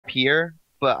Dampier,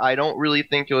 but I don't really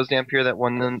think it was Dampier that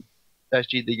won the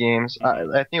SG the games. I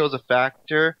think it was a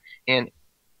factor, and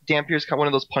Dampier's kind of one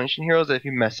of those punishing heroes that if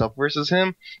you mess up versus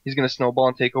him, he's gonna snowball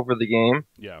and take over the game.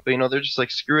 Yeah. But they're just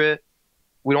like, screw it.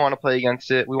 We don't want to play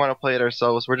against it. We want to play it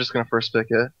ourselves. We're just gonna first pick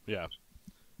it. Yeah.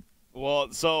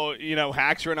 Well, so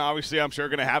Haxron obviously, I'm sure,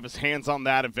 going to have his hands on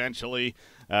that eventually.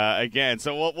 Again,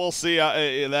 so we'll see.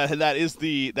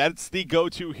 That's the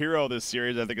go-to hero this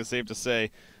series. I think it's safe to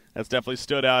say that's definitely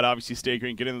stood out. Obviously, Stay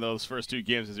Green getting into those first 2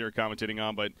 games as you were commentating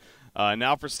on, but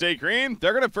now for Stay Green,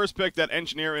 they're going to first pick that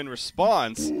Engineer in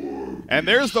response. And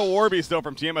there's the War Beast, though,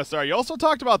 from tmsR. You also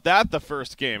talked about that the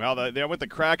first game, how they went the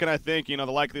Kraken, I think. The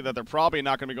likely that they're probably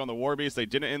not going to be going the War Beast. They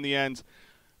didn't in the end.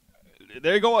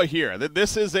 There you go here.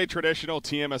 This is a traditional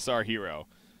tmsR hero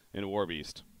in War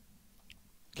Beast.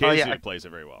 KSU plays it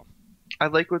very well. I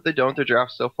like what they've done with their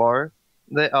draft so far.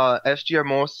 The SG are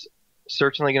most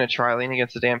certainly going to tri-lane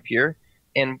against the Dampier,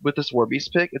 and with this War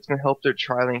Beast pick, it's going to help their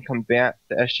tri-lane combat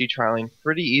the SG tri-lane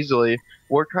pretty easily.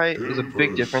 Warcry is a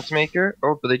big difference maker,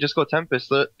 but they just go Tempest.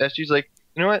 The SG's like,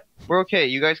 you know what? We're okay.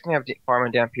 You guys can have farm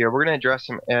on Dampier. We're going to address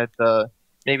him at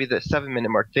maybe the 7-minute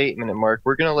mark, the 8-minute mark.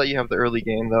 We're going to let you have the early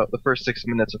game, the first 6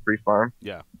 minutes of free farm.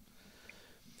 Yeah.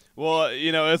 Well,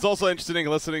 it's also interesting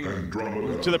listening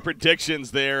to the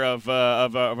predictions there of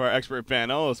our expert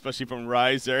panel, especially from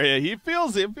Rise area. He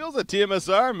feels that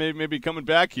tmsR may be coming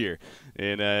back here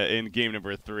in game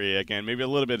number 3 again. Maybe a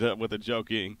little bit with a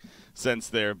joking sense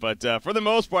there, but for the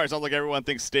most part, it sounds like everyone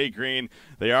thinks Stay Green.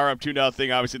 They are up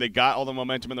 2-0. Obviously, they got all the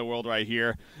momentum in the world right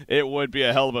here. It would be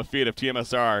a hell of a feat if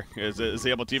tmsR is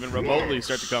able to even remotely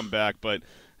start to come back, but.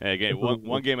 Again,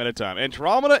 one game at a time.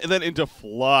 Andromeda and then into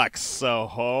Flux. So,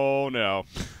 oh no.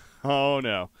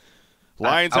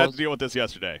 Lions had to deal with this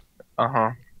yesterday.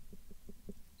 Man,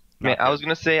 I was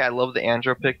going to say I love the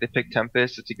Andro pick. They picked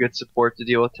Tempest. It's a good support to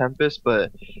deal with Tempest,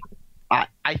 but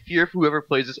I fear whoever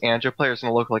plays this Andro player is going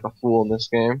to look like a fool in this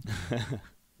game.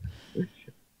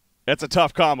 It's a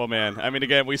tough combo, man. I mean,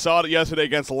 again, we saw it yesterday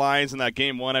against the Lions in that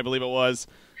game 1, I believe it was.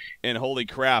 And holy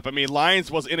crap. I mean,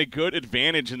 Lions was in a good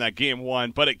advantage in that game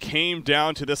 1, but it came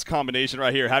down to this combination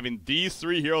right here, having these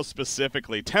 3 heroes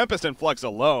specifically, Tempest and Flux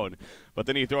alone, but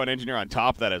then you throw an Engineer on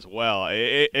top of that as well.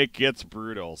 It gets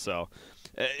brutal. So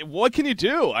what can you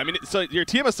do? I mean, so your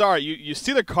tmsR, you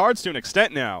see the cards to an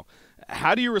extent now.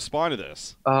 How do you respond to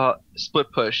this?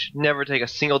 Split push. Never take a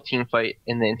single team fight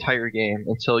in the entire game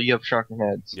until you have Shrunken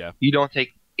Heads. Yeah. You don't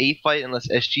take a fight unless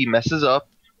SG messes up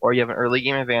or you have an early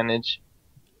game advantage.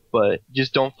 But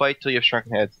just don't fight till you have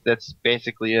Shrunken Heads. That's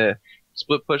basically it.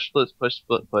 Split push, split push,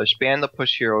 split push. Ban the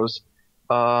push heroes.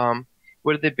 What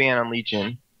did they ban on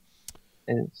Legion?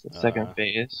 It's the second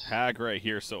phase. Hag right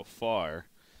here so far.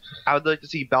 I would like to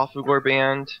see Balfagor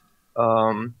banned.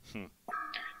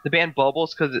 They banned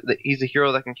Bubbles because he's a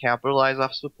hero that can capitalize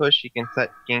off split push. He can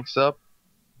set ganks up.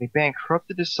 They banned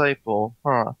Corrupted Disciple.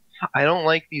 I don't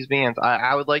like these bans.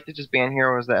 I would like to just ban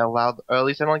heroes that allow, or at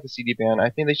least I don't like the CD ban. I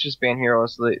think they should just ban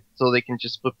heroes so they can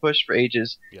just split push for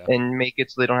ages and make it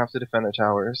so they don't have to defend their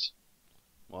towers.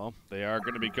 Well, they are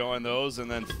going to be going those, and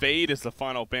then Fade is the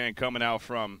final ban coming out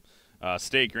from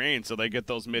Stay Green, so they get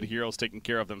those mid heroes taken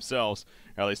care of themselves,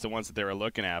 or at least the ones that they were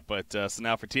looking at. But so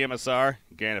now for tmsR,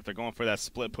 again, if they're going for that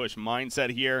split push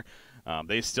mindset here,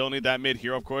 they still need that mid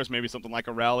hero, of course, maybe something like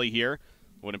a Rally here.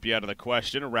 Wouldn't be out of the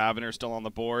question. Ravener still on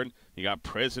the board. You got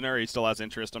Prisoner. He still has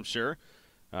interest, I'm sure.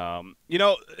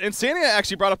 Insania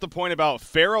actually brought up the point about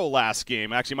Pharaoh last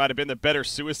game. Actually might have been the better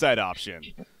suicide option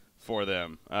for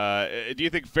them. Do you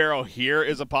think Pharaoh here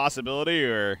is a possibility,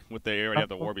 or would they already have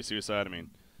the Warby suicide? I mean,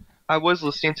 I was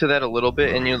listening to that a little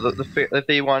bit, and if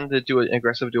they wanted to do an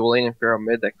aggressive dual lane in Pharaoh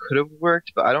mid, that could have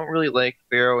worked, but I don't really like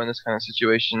Pharaoh in this kind of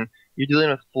situation. You're dealing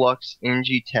with Flux,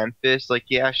 Ingi, Tempest. Like,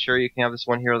 yeah, sure, you can have this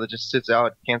one hero that just sits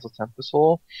out, cancel Tempest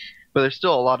hole, but there's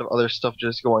still a lot of other stuff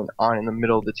just going on in the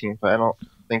middle of the team fight. I don't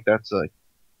think that's a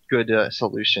good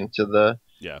solution to the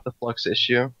Flux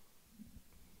issue.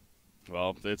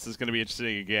 Well, this is going to be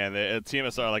interesting again.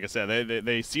 tmsR, like I said,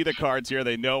 they see the cards here.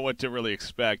 They know what to really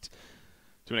expect.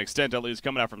 To an extent, at least,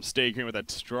 coming out from Stay Green with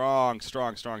that strong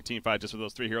team fight just with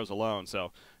those 3 heroes alone.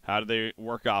 So how do they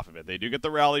work off of it? They do get the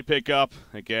Rally pickup,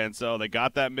 again, so they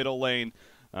got that middle lane.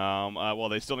 Well,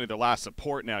 they still need their last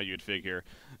support now, you'd figure.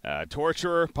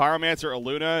 Torturer, Pyromancer,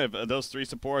 Aluna, those 3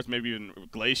 supports, maybe even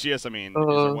Glacius. I mean,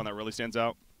 is there one that really stands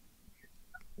out?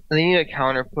 They need a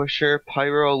counter pusher.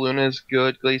 Pyro, Aluna is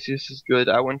good. Glacius is good.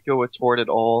 I wouldn't go with Tord at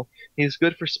all. He's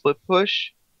good for split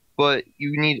push, but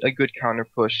you need a good counter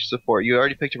push support. You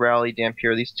already picked Rally,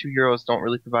 Dampier. These 2 heroes don't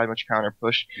really provide much counter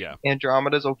push. Yeah.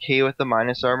 Andromeda's okay with the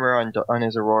minus armor on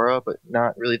his Aurora, but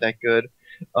not really that good.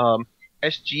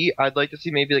 SG, I'd like to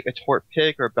see maybe like a Tort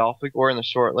pick or a Balfagor in the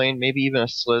short lane, maybe even a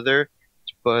Slither.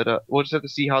 But we'll just have to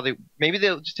see how they. Maybe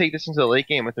they'll just take this into the late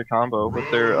game with their combo, with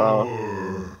their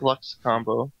Flux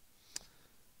combo.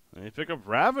 And you pick up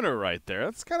Ravener right there.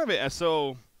 That's kind of it.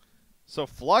 So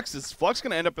Flux is Flux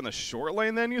going to end up in the short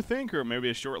lane then? You think, or maybe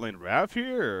a short lane Rav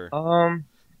here? Or?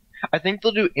 I think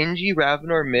they'll do Inji,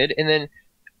 Ravenor mid, and then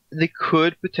they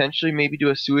could potentially maybe do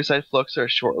a Suicide Flux or a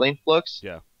short lane Flux.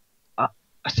 Yeah.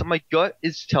 So my gut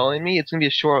is telling me it's gonna be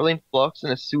a short lane Flux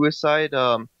and a Suicide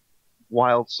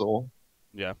Wild Soul.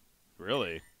 Yeah.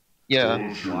 Really?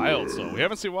 Yeah. Wild Soul. We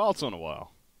haven't seen Wild Soul in a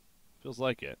while. Feels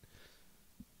like it.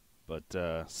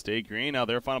 But Stay Green, now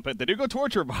their final pick. They do go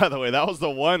Torture, by the way. That was the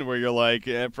one where you're like,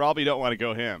 probably don't want to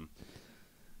go him.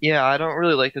 Yeah, I don't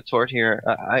really like the Tort here.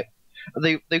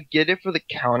 They get it for the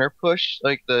counter push,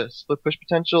 like the split push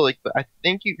potential. Like, but I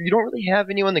think you don't really have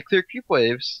anyone to clear creep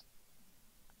waves.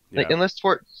 Like, Yeah. unless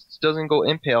Tort doesn't go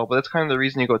Impale, but that's kind of the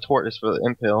reason you go Tort is for the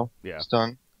Impale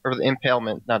stun. Or the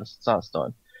Impalement, it's not a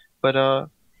stun. But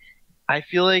I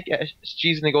feel like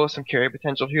SG's gonna go with some carry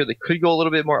potential here. They could go a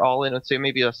little bit more all in, let's say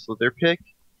maybe a Slither pick.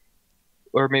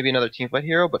 Or maybe another teamfight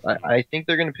hero, but I think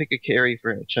they're gonna pick a carry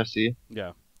for Chessie.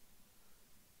 Yeah.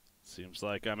 Seems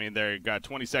like, I mean, they got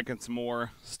 20 seconds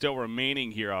more still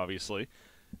remaining here, obviously,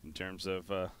 in terms of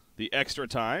the extra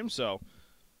time. So,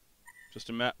 just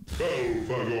a map.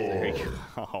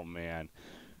 Oh, man.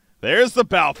 There's the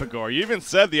Balfagor. You even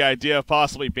said the idea of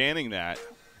possibly banning that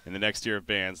in the next tier of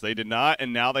bans. They did not,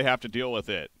 and now they have to deal with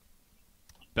it.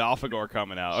 Balfagor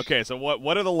coming out. Okay, so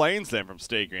what are the lanes then from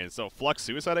Stay Green? So Flux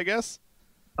Suicide, I guess?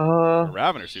 Or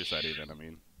Ravener Suicide, even, I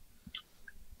mean.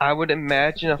 I would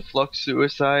imagine a Flux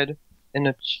Suicide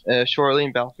and a short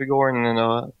lane Balfagor and then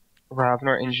a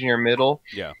Ravener Engineer middle.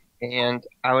 Yeah. And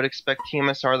I would expect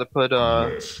tmsR to put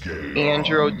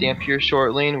Andro Dampier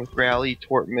short lane with Rally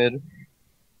Tort mid.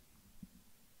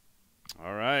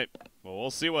 All right. Well,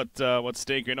 we'll see what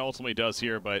Stay Green ultimately does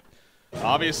here, but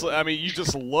obviously, I mean, you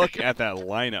just look at that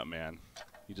lineup, man.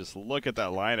 You just look at that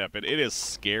lineup, and it is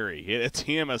scary.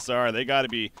 tmsR, they got to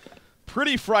be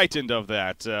pretty frightened of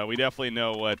that. We definitely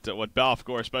know what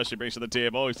Balfagor especially brings to the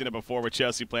table. We've seen it before with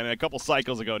Chessie playing it a couple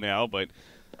cycles ago now, but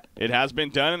it has been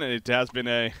done, and it has been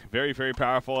a very, very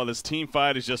powerful. This team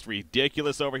fight is just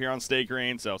ridiculous over here on Stay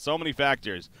Green, so many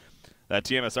factors that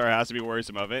tmsR has to be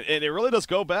worrisome of. And it really does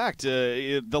go back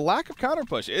to the lack of counter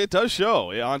push. It does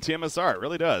show on tmsR. It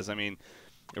really does. I mean,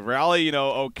 Rally,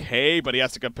 okay, but he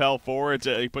has to compel forward.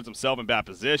 He puts himself in bad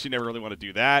position. You never really want to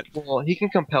do that. Well, he can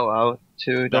compel out,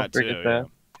 too. Don't forget that.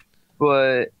 Yeah.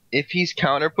 But if he's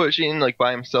counter pushing like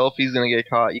by himself, he's going to get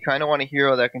caught. You kind of want a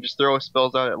hero that can just throw his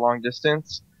spells out at long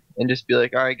distance and just be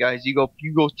like, all right, guys, you go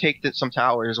take some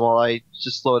towers while I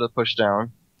just slow the push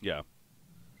down. Yeah.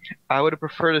 I would have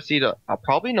preferred to see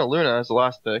probably Naluna as the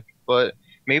last pick, but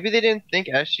maybe they didn't think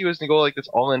SG was going to go like this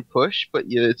all-in push, but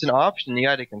yeah, it's an option you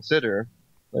got to consider.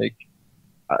 Like,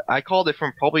 I called it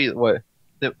from probably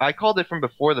I called it from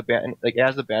before the ban, like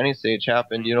as the banning stage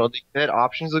happened. They had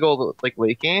options to go like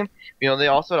late game. They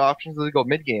also had options to go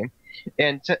mid game,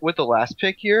 and with the last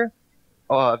pick here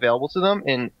available to them,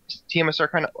 and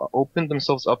tmsR kind of opened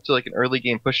themselves up to like an early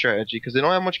game push strategy because they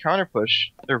don't have much counter push.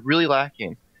 They're really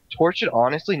lacking. Torch should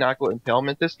honestly not go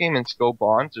Impalement this game and go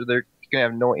Bonds, or they're gonna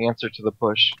have no answer to the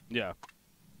push. Yeah.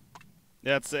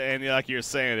 And like you're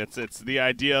saying, it's the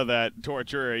idea that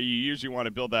Torture, you usually want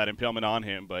to build that impalement on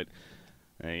him, but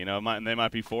they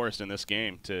might be forced in this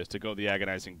game to go the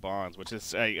agonizing bonds, which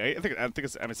is I think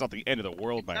it's not the end of the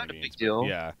world by any means. Big deal.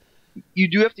 Yeah. You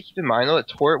do have to keep in mind though that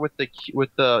Tort with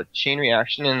the chain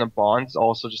reaction and the bonds is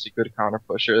also just a good counter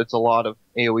pusher. It's a lot of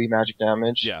AoE magic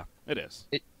damage. Yeah, it is.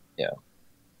 Yeah.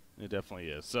 It definitely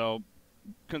is. So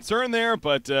concern there,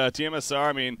 but tmsR,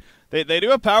 I mean, they do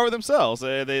have power themselves.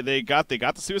 They got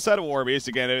the Suicidal Warbeast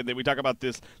again. We talk about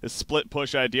this split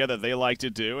push idea that they like to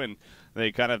do, and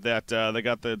they kind of they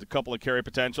got the couple of carry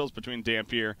potentials between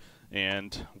Dampier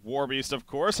and Warbeast. Of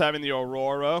course, having the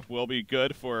Aurora will be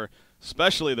good for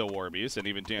especially the Warbeast and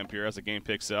even Dampier as the game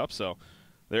picks up. So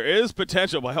there is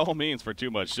potential by all means for too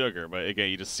much sugar, but again,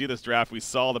 you just see this draft. We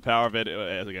saw the power of it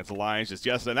against Lions just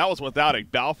yesterday, and that was without a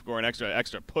Balfagor, an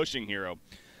extra pushing hero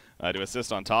to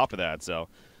assist on top of that. So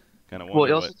kind of well,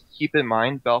 you also have to keep in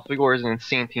mind Balfagor is an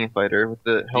insane team fighter with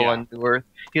the Hell on New Earth.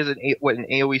 He has an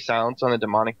AoE silence on the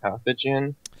demonic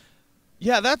pathogen.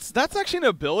 Yeah, that's actually an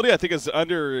ability I think is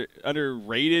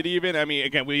underrated even. I mean,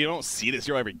 again, we don't see this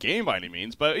hero every game by any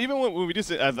means, but even when we do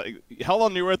see Hell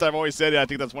on New Earth, I've always said I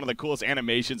think that's one of the coolest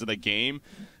animations in the game.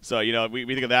 So, we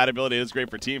think of that ability. It is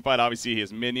great for teamfight. Obviously,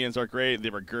 his minions are great.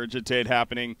 The regurgitate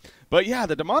happening. But yeah,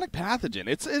 the demonic pathogen,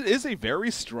 it is a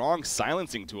very strong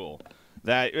silencing tool.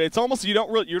 that it's almost you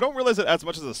don't realize it as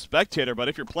much as a spectator, but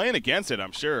if you're playing against it,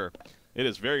 I'm sure it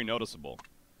is very noticeable.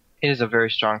 It is a very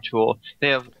strong tool. They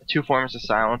have 2 forms of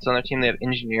silence on their team. They have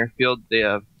Engineer Field. They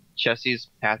have Chessie's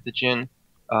Pathogen.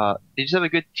 They just have a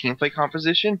good team fight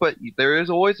composition, but there is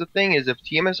always a thing is if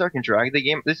tmsR can drag the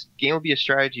game, this game will be a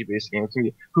strategy-based game. It's going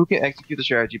to be who can execute the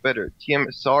strategy better.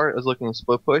 tmsR is looking to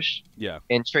split push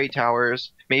and trade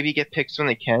towers, maybe get picks when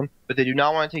they can, but they do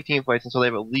not want to take team fights until they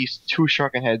have at least 2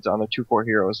 shrunken heads on their 2 core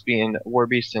heroes, being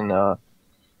Warbeast and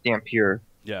Dampier.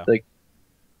 Yeah. Like,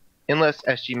 unless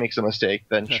SG makes a mistake,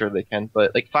 then sure they can.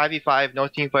 But like 5v5, no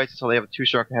team fights until they have 2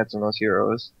 shrunken heads on those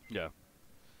heroes. Yeah.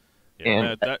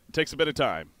 And that takes a bit of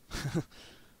time.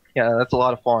 Yeah, that's a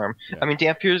lot of farm. Yeah. I mean,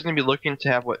 Dampier is going to be looking to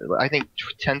have, what, I think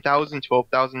 10,000,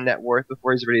 12,000 net worth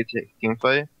before he's ready to take team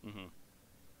fight.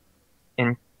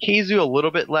 And Keizu a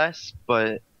little bit less,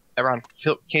 but around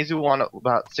Keizu won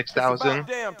about 6,000,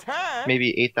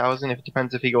 maybe 8,000. If it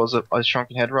depends if he goes a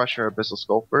shrunken head rush or Abyssal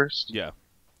Skull first. Yeah.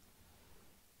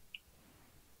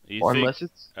 Unless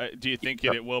it's. Do you think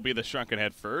it will be the shrunken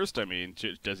head first? I mean,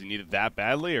 does he need it that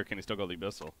badly, or can he still go the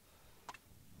Abyssal?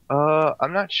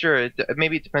 I'm not sure.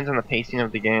 Maybe it depends on the pacing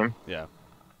of the game. Yeah.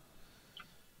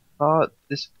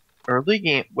 This early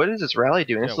game. What is this rally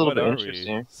doing? It's a little bit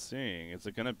interesting. Seeing, is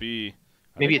it gonna be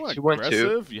maybe a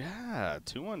 2-1-2? Yeah,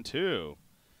 2-1-2.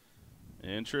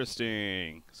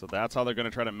 Interesting. So that's how they're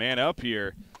gonna try to man up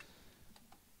here.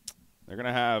 They're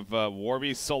gonna have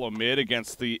Warby solo mid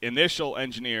against the initial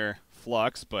Engineer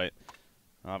Flux, but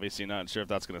obviously not sure if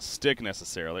that's gonna stick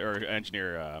necessarily, or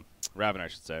Engineer Raven, I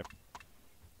should say.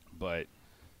 But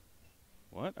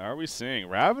what are we seeing?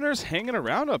 Ravener's hanging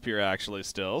around up here actually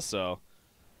still, so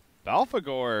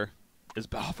Balfagor, is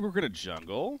Balfagor gonna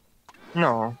jungle?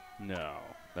 No. No,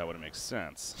 that wouldn't make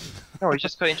sense. No, he's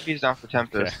just cutting trees down for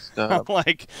Tempest. Okay. I'm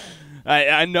like,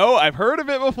 I know, I've heard of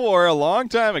it before a long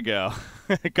time ago.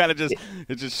 It kind of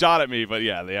just shot at me, but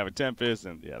yeah, they have a Tempest,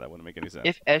 and yeah, that wouldn't make any sense.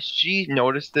 If SG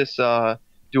noticed this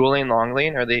dual lane long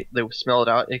lane, or they smell it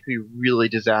out, it could be really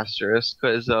disastrous,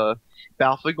 because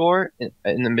Balfagor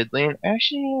in the mid lane,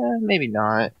 actually, maybe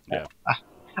not. Yeah.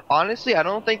 Honestly, I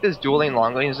don't think this dual lane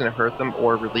long lane is going to hurt them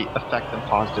or really affect them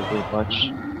positively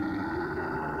much.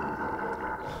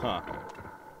 Huh.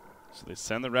 So they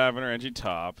send the Ravener Engie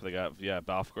top. They got,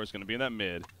 Balfagor's going to be in that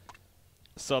mid.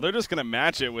 So they're just going to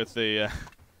match it with the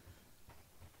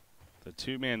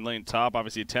 2-man lane top.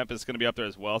 Obviously, Tempest is going to be up there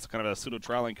as well. It's kind of a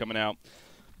pseudo-trial lane coming out.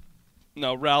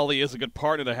 No, Rowley is a good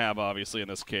partner to have, obviously, in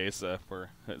this case, for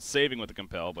saving with the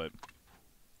Compel, but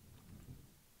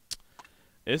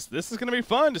this is going to be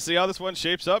fun to see how this one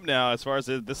shapes up now as far as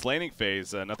this laning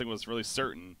phase. Nothing was really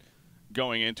certain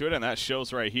going into it, and that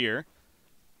shows right here.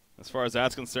 As far as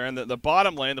that's concerned, the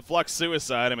bottom lane, the Flux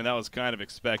Suicide, I mean, that was kind of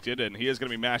expected, and he is going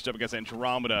to be matched up against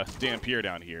Andromeda Dampier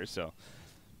down here, so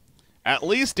at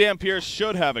least Dampier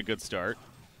should have a good start.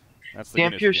 That's the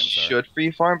Dampier should free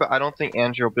farm, but I don't think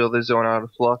Andrew will build his zone out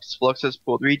of Flux. Flux has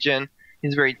pulled regen.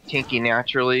 He's very tanky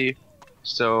naturally,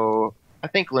 so I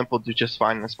think Limp will do just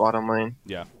fine in this bottom lane.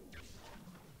 Yeah.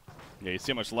 Yeah, you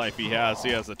see how much life he has. He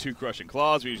has the 2 crushing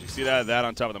claws. We usually see that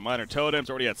on top of the minor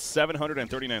totems. Already at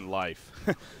 739 life.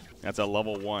 That's a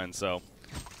level 1. So,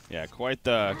 yeah, quite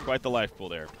the life pool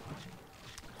there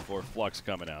for Flux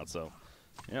coming out. So,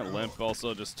 yeah, Limp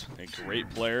also just a great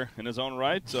player in his own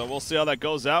right. So we'll see how that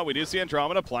goes out. We do see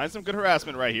Andromeda applying some good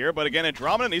harassment right here. But again,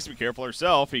 Andromeda needs to be careful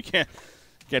herself. He can't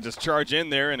just charge in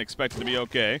there and expect it to be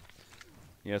okay.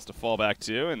 He has to fall back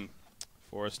too and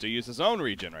forced to use his own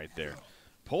regen right there.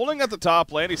 Pulling at the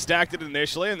top lane, he stacked it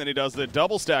initially, and then he does the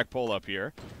double stack pull up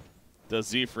here. Does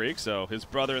Z-Freak, so his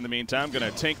brother in the meantime going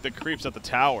to tank the creeps at the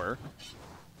tower.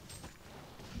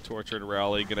 Tortured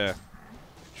Rowley going to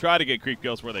try to get creep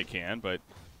kills where they can, but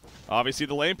obviously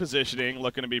the lane positioning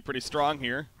looking to be pretty strong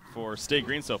here for Stay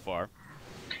Green so far.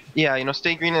 Yeah, you know,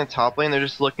 Stay Green in the top lane, they're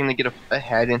just looking to get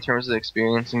ahead in terms of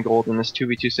experience and gold in this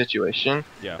 2v2 situation.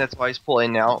 Yeah. That's why he's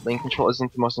pulling out. Lane control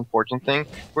isn't the most important thing.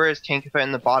 Whereas Tankify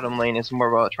in the bottom lane is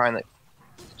more about trying to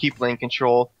keep lane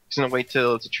control. He's going to wait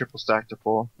till it's a triple stack to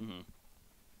pull.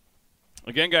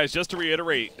 Again, guys, just to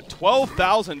reiterate,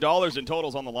 $12,000 in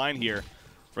totals on the line here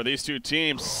for these two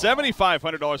teams.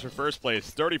 $7,500 for first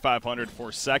place, $3,500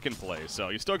 for second place. So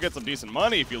you still get some decent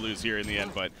money if you lose here in the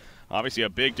end, but obviously a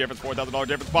big difference, $4,000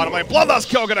 difference. Bottom lane, Bloodlust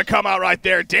Kill going to come out right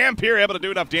there. Dampier able to do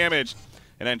enough damage.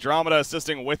 And Andromeda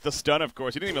assisting with the stun, of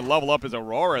course. He didn't even level up his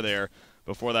Aurora there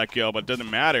before that kill, but it doesn't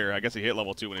matter. I guess he hit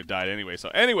level 2 when he died anyway. So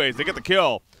anyways, they get the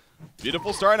kill.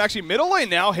 Beautiful start, and actually middle lane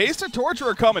now. Haste and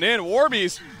Torturer coming in.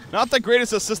 Warby's not the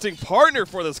greatest assisting partner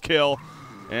for this kill.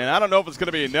 And I don't know if it's going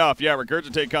to be enough. Yeah,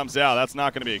 Regurgitate comes out. That's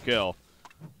not going to be a kill.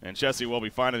 And Chessie will be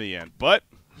fine in the end. But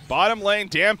bottom lane,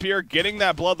 Dampier getting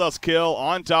that Bloodlust kill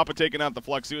on top of taking out the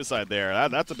Flux Suicide there.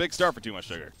 That's a big start for Too Much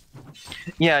Sugar.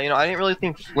 Yeah, I didn't really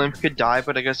think Flimp could die,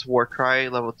 but I guess Warcry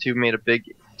level 2 made a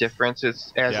big difference. It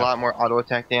has a lot more auto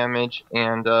attack damage,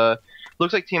 and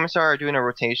looks like tmsR are doing a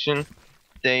rotation.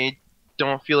 They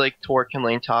don't feel like Tor can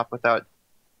lane top without,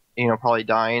 probably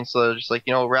dying. So they're just like,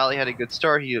 Rally had a good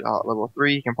start. He level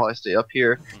 3. He can probably stay up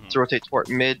here. So rotate Tor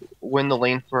mid, win the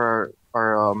lane for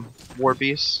our War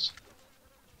Beast.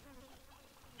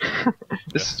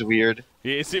 This is weird.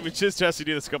 Yeah, see, we just Chessie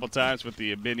do this a couple times with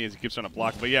the minions. He keeps trying to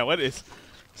block. But yeah, this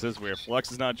is weird.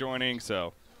 Flux is not joining,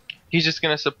 so he's just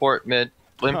gonna support mid.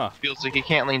 Limp feels like he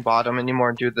can't lane bottom anymore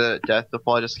and do the death. They'll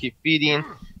probably just keep feeding.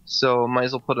 So might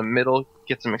as well put him middle,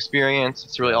 get some experience.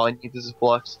 It's really all I need is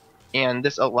Flux. And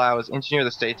this allows Engineer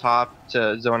to stay top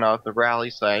to zone out the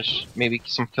rally / maybe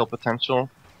some kill potential.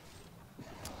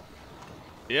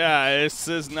 Yeah, this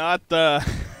is not the.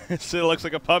 It looks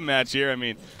like a pub match here. I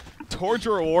mean,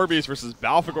 Torture Warbeast versus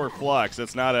Balfagor Flux.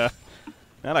 That's not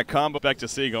a combo back to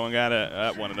see going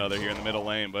at one another here in the middle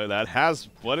lane, but that has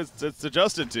what it's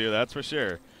adjusted to. That's for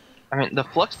sure. I mean, the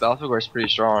Flux Balfagor is pretty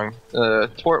strong.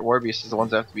 Tort Warbeast is the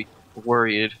ones that have to be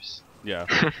worried. Yeah.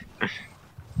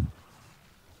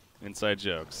 Inside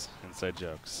jokes. Inside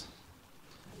jokes.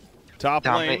 Top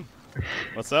lane.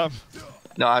 What's up?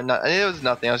 No, I'm not. It was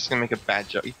nothing. I was just gonna make a bad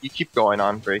joke. You keep going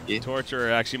on, Breaky.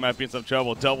 Torture actually might be in some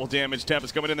trouble. Double damage.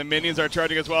 Tempest coming in. The minions are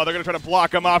charging as well. They're gonna try to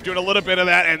block him off, doing a little bit of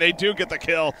that, and they do get the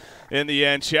kill in the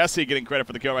end. Chessie getting credit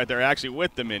for the kill right there, actually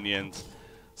with the minions.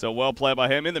 So well played by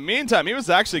him. In the meantime, he was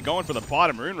actually going for the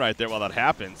bottom rune right there while that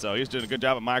happened. So he was doing a good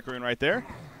job at micro rune right there.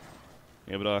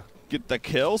 Able to get the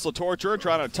kill. So Torture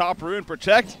trying to top rune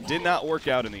protect. Did not work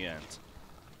out in the end.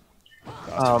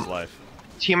 Cost his life.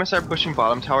 tmsR pushing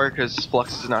bottom tower because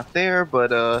Flux is not there,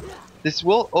 but this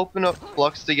will open up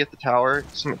Flux to get the tower,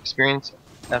 some experience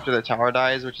after the tower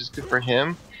dies, which is good for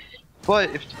him.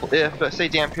 But if say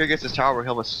Dampier gets his tower,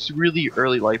 he'll have a really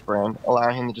early life brand,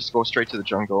 allowing him to just go straight to the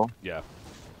jungle. Yeah.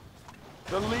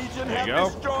 The Legion there you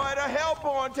have destroyed a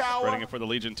Hellborn tower. Running it for the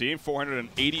Legion team.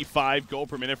 485 gold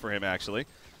per minute for him, actually.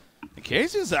 And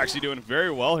Casey is actually doing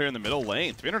very well here in the middle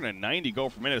lane. 390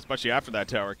 gold per minute, especially after that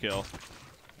tower kill.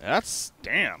 That's,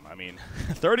 damn, I mean,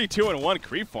 32-1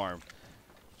 creep farm.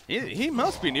 He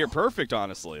must be near perfect,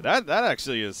 honestly. That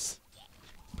actually is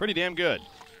pretty damn good.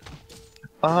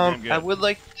 I would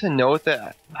like to note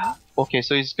that, okay,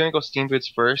 so he's gonna go Steam Boots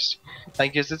first. I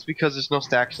guess it's because there's no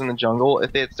stacks in the jungle.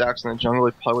 If they had stacks in the jungle,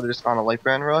 he probably would have just gone a light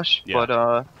brand rush. Yeah.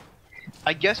 But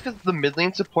I guess because the mid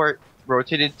lane support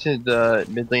rotated to the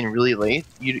mid lane really late,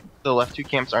 the left two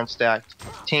camps aren't stacked.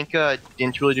 Tanka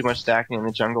didn't really do much stacking in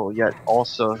the jungle yet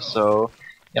also, so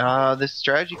this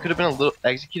strategy could have been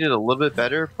executed a little bit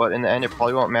better, but in the end it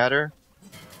probably won't matter.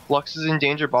 Flux is in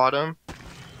danger bottom.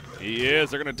 He is.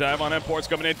 They're going to dive on him. Port's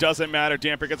coming in. Doesn't matter.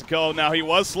 Dampier gets a kill. Now he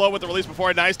was slow with the release before.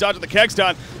 A nice dodge with the keg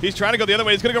stun. He's trying to go the other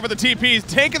way. He's going to go for the TP. He's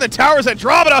taking the towers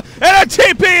Andromeda, and a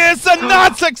TP is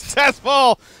not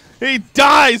successful. He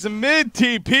dies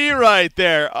mid-TP right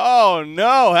there. Oh,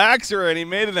 no. Haxer, and he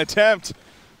made an attempt.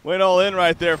 Went all in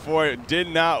right there for it. Did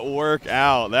not work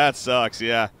out. That sucks,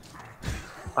 yeah.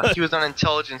 He was on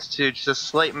intelligence too, just a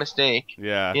slight mistake.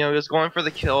 Yeah. He was going for the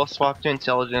kill, swapped to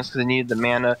intelligence because he needed the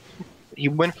mana. He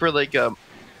went for like the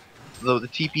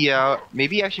TP out.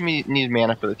 Maybe he actually needed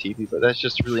mana for the TP, but that's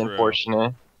just really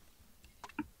unfortunate.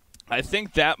 I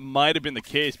think that might have been the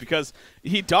case because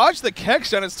he dodged the keg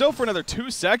stun and still for another 2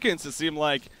 seconds it seemed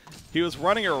like he was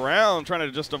running around trying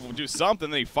to just do something,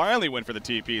 then he finally went for the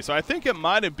TP. So I think it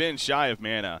might have been shy of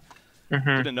mana.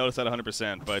 Didn't notice that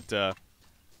 100%, but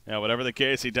yeah, whatever the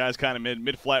case, he dies kind of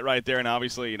mid-flight right there, and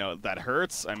obviously, that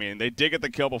hurts. I mean, they did get the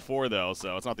kill before, though,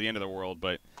 so it's not the end of the world,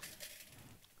 but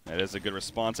that is a good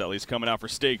response, at least, coming out for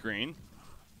Stay Green.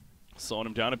 Slowing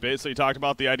him down a bit. So you talked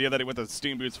about the idea that he went to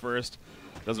Steam Boots first.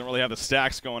 Doesn't really have the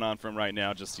stacks going on for him right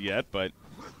now just yet, but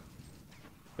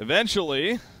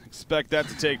eventually expect that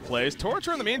to take place.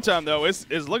 Torture, in the meantime, though, is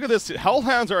look at this.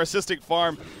 Hellhounds are assisting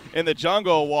farm in the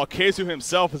jungle while Keizu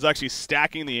himself is actually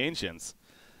stacking the Ancients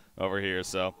over here.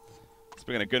 So it's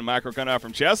been a good micro coming out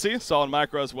from Chessie. Solid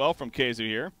micro as well from Keizu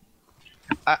here.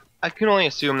 I can only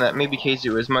assume that maybe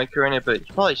Keizu is micro in it, but he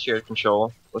probably shared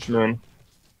control with Moon.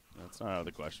 That's not out of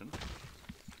the question.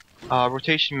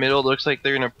 Rotation middle, looks like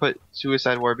they're going to put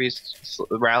Suicide Warbeast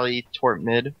rally toward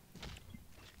mid.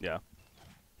 Yeah.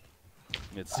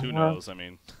 It's who knows, I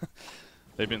mean,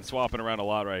 they've been swapping around a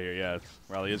lot right here. Yeah,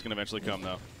 rally is going to eventually come,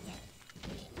 though.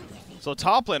 So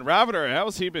top lane, Ravender,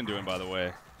 how's he been doing, by the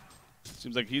way?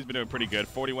 Seems like he's been doing pretty good.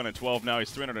 41 and 12 now.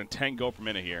 He's 310 gold per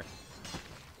minute here.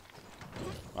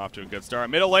 Off to a good start.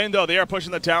 Middle lane, though, they are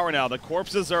pushing the tower now. The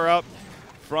corpses are up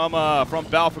from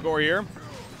Balfagor here.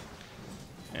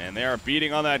 And they are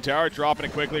beating on that tower, dropping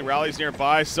it quickly. Rally's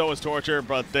nearby, so is Torture,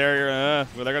 but they're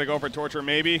going to go for Torture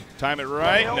maybe. Time it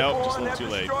right. Nope, just a little too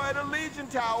late.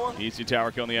 Easy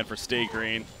tower kill in the end for Stay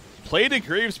Green. Plated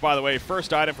Greaves, by the way,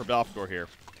 first item for Balfagor here.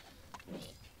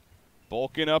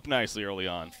 Bulking up nicely early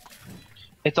on.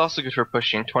 It's also good for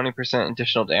pushing 20%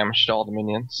 additional damage to all the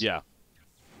minions. Yeah.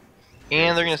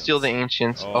 And they're going to steal the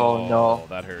Ancients. Oh no.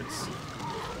 That hurts.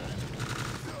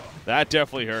 That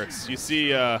definitely hurts. You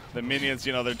see the minions,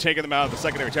 you know, they're taking them out of the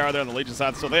secondary tower there on the Legion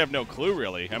side, so they have no clue,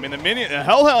 really. I mean, the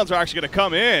Hellhounds are actually going to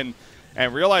come in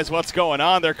and realize what's going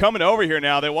on. They're coming over here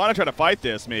now. They want to try to fight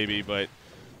this, maybe, but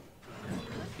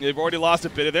they've already lost a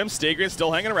bit of them. Stay Green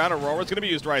still hanging around. Aurora's going to be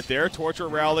used right there. Torture,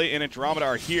 Rally, and Andromeda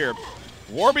are here.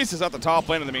 Warbeast is at the top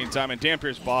lane in the meantime, and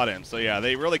Dampier's bottom. So, yeah,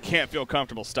 they really can't feel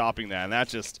comfortable stopping that, and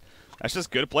that's just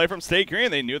good play from Stay Green.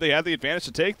 They knew they had the advantage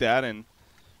to take that, and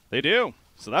they do.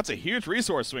 So that's a huge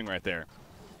resource swing right there.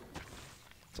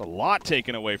 It's a lot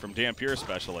taken away from Dampier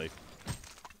especially,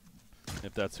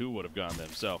 if that's who would have gone them.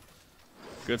 So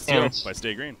good steal by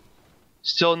Stay Green.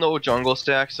 Still no jungle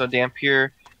stack, so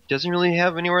Dampier doesn't really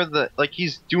have anywhere that, like,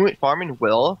 he's farming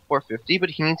well 450, but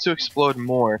he needs to explode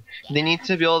more. They need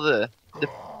to be able to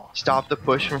stop the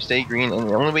push from Stay Green, and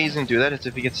the only way he's going to do that is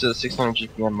if he gets to the 600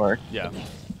 GPM mark. Yeah.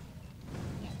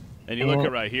 And you look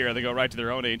at right here, they go right to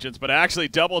their own Ancients, but actually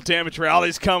double damage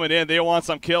Rally's coming in. They want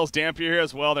some kills. Dampier here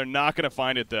as well. They're not going to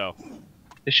find it, though.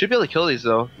 They should be able to kill these,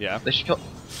 though. Yeah. They should kill.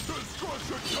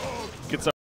 Get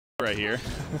some right here.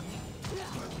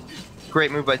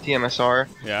 Great move by tmsR.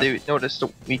 Yeah. They noticed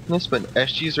a weakness, but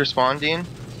SG's responding.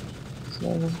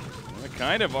 So.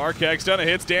 Kind of. Archeg's done. It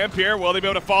hits Dampier. Will they be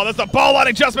able to follow this? The ball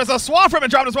line just missed. A swap from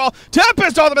Andromeda as well.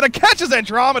 Tempest on them, and it catches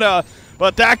Andromeda.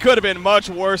 But that could have been much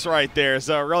worse right there.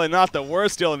 So really not the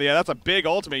worst steal in the end. That's a big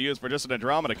ultimate used for just an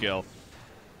Andromeda kill.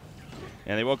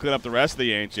 And they will clean up the rest of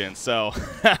the Ancients. So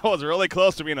that was really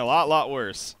close to being a lot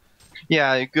worse.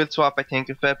 Yeah, good swap by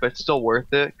Tankafet, but it's still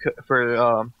worth it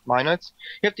for Minuts.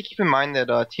 You have to keep in mind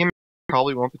that team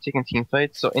probably won't be taking team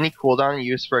fights, so any cooldown you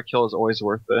use for a kill is always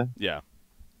worth it. Yeah.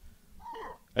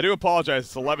 I do apologize.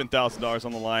 It's $11,000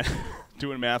 on the line.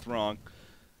 Doing math wrong.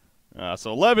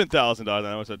 So $11,000. I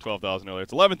know I said $12,000 earlier.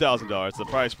 It's $11,000. The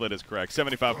price split is correct.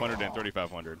 $7,500 and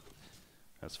 $3,500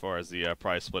 as far as the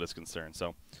price split is concerned.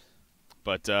 So,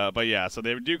 but yeah. So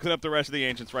they do clean up the rest of the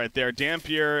Ancients right there.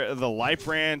 Dampier, the Light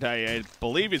Brand. I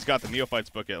believe he's got the Neophytes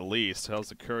book at least. How's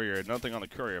the Courier? Nothing on the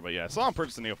Courier, but yeah, I saw him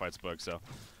purchase the Neophytes book. So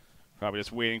probably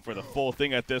just waiting for the full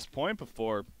thing at this point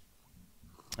before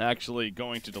actually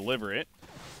going to deliver it.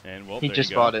 And well, he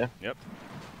just bought it. Yep.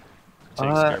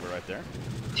 Takes care of it right there.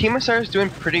 tmsR is doing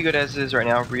pretty good as is right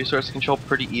now. Resource control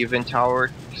pretty even. Tower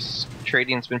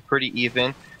trading's been pretty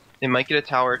even. They might get a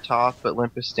tower top, but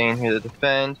Limp is staying here to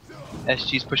defend.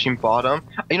 SG's pushing bottom.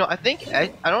 You know, I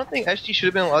don't think SG should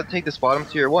have been allowed to take this bottom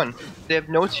tier 1. They have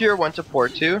no tier 1 to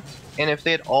port to, and if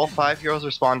they had all 5 heroes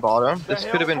respawn bottom, this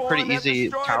could have been pretty easy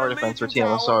tower defense for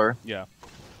tmsR. Yeah.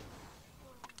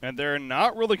 And they're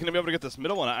not really going to be able to get this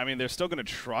middle one. I mean, they're still going to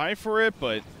try for it,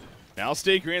 but now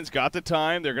Stay Green's got the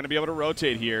time. They're going to be able to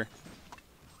rotate here.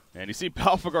 And you see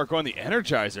Balfagor going the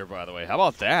Energizer, by the way. How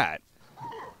about that?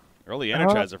 Early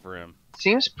Energizer for him.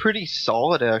 Seems pretty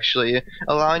solid, actually.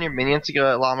 Allowing your minions to get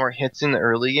a lot more hits in the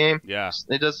early game. Yeah.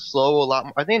 It does slow a lot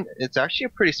more. I think it's actually a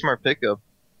pretty smart pickup.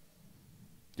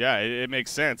 Yeah, it makes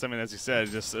sense. I mean, as you said,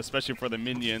 just especially for the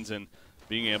minions and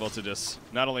being able to just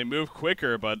not only move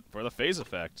quicker, but for the phase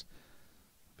effect,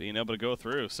 being able to go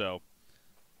through. So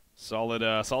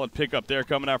solid pickup there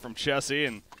coming out from Chessie,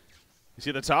 and you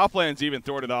see the top lane's even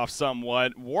thwarted off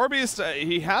somewhat. Warbeast,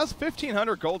 he has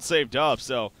 1,500 gold saved up,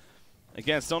 so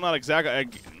again, still not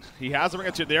exactly. He has to bring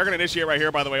it to. They're going to initiate right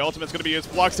here, by the way. Ultimate's going to be used.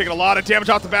 Flux taking a lot of damage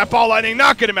off the bat. Ball lightning,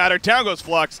 not going to matter. Down goes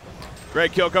Flux.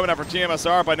 Great kill coming up from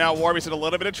tmsR, but now Warbeast in a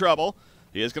little bit of trouble.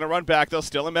 He is going to run back, though,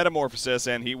 still in Metamorphosis,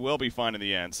 and he will be fine in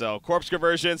the end. So, corpse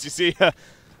conversions, you see,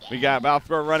 we got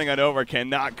Balfagor running on over.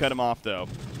 Cannot cut him off, though.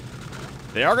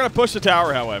 They are going to push the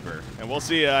tower, however, and we'll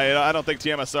see. I don't think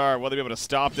tmsR, will they be able to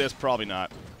stop this? Probably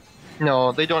not.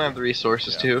 No, they don't have the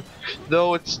resources to.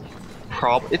 Though it's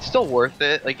still worth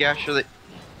it. Like, yeah, sure,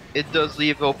 it does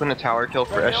leave open a tower kill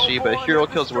for SG, but a hero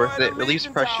kill's worth it. Relieves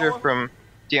pressure from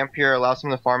Dampier, allows him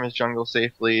to farm his jungle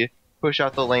safely. Push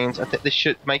out the lanes. I think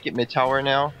they might get mid tower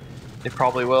now. They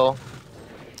probably will.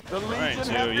 Alright,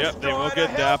 so yep, they will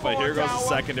get that, but here goes the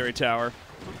secondary tower.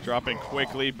 Dropping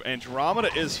quickly.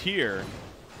 Andromeda is here.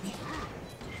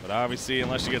 But obviously,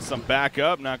 unless you get some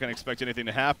backup, not going to expect anything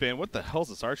to happen. What the hell is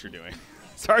this Archer doing?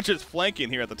 This Archer's flanking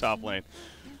here at the top lane.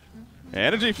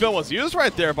 Energy fill was used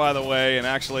right there, by the way, and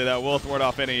actually that will thwart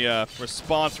off any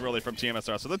response, really, from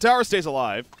tmsR. So the tower stays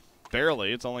alive.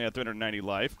 Barely. It's only at 390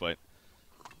 life, but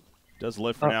does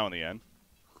live for now in the end.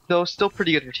 Though still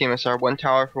pretty good for tmsR. One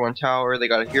tower for one tower. They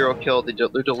got a hero kill.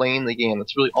 They're delaying the game.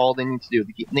 That's really all they need to do.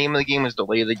 The name of the game is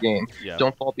delay the game. Yeah.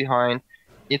 Don't fall behind.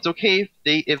 It's okay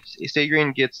if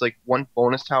Staygreen gets like one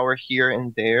bonus tower here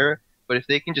and there, but if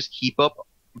they can just keep up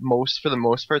for the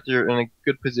most part, they're in a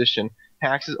good position.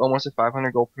 Pax is almost at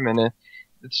 500 gold per minute,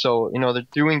 so they're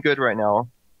doing good right now.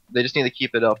 They just need to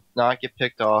keep it up, not get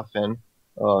picked off, and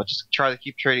just try to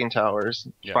keep trading towers,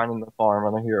 finding the farm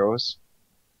on the heroes.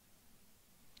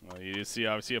 Well, you see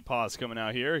obviously a pause coming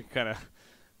out here, kind of,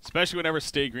 especially whenever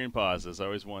Staygreen pauses. I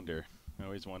always wonder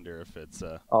if it's.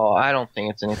 Oh, I don't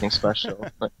think it's anything special.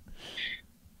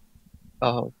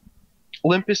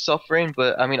 Limp is suffering,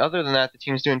 but I mean, other than that, the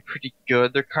team's doing pretty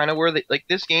good. They're kind of where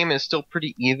this game is still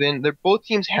pretty even. Both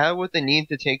teams have what they need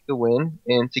to take the win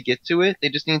and to get to it. They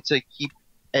just need to keep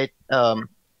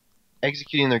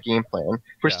executing their game plan.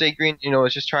 For Staygreen,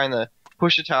 it's just trying to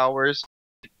push the towers,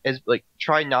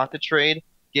 try not to trade,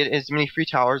 get as many free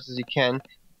towers as you can,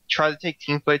 try to take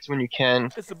team fights when you can,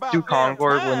 do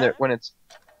Kongor when it's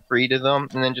free to them,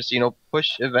 and then just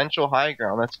push eventual high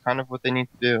ground. That's kind of what they need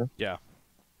to do. Yeah.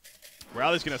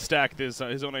 Rally's going to stack his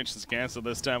own Ancients again, so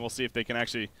this time we'll see if they can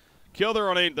actually kill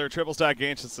their triple stack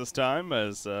Ancients this time,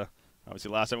 as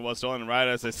obviously last time it was stolen, and right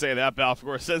as they say that,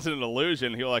 Balfagor sends it an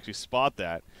illusion, he'll actually spot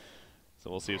that. So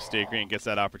we'll see if Staygreen gets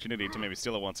that opportunity to maybe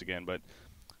steal it once again, but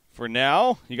for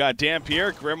now, you got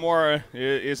Dampier. Grimoire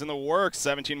is in the works,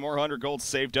 17 more 100 gold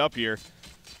saved up here.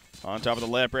 On top of the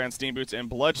Lambrand, Steam Boots, and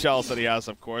Blood Shells that he has,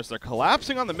 of course. They're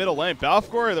collapsing on the middle lane.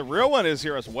 Balfagor, the real one, is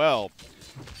here as well.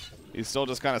 He's still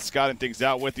just kind of scouting things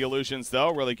out with the illusions,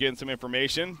 though, really getting some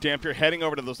information. Dampier heading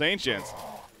over to those Ancients.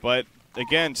 But,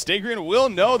 again, Staygreen will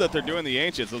know that they're doing the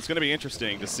Ancients, so it's going to be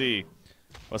interesting to see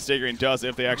what Staygreen does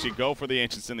if they actually go for the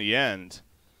Ancients in the end.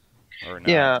 Or not,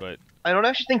 yeah, but I don't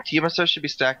actually think tmsR should be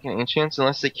stacking Ancients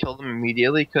unless they kill them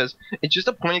immediately, because it's just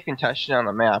a point of contention on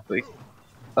the map.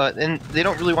 And they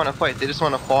don't really want to fight, they just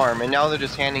want to farm, and now they're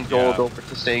just handing gold over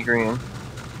to Staygreen.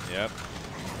 Yep.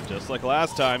 Just like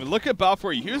last time. Look at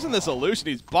Balfour using this illusion.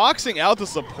 He's boxing out the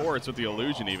supports with the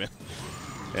illusion even.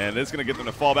 And it's going to get them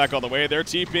to fall back all the way. They're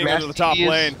TPing into the top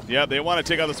lane. Yeah, they want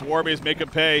to take out this Warbeast, make him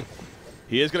pay.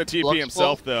 He is going to TP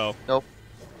himself, though. Nope.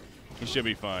 He should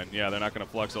be fine. Yeah, they're not going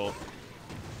to Flux ult.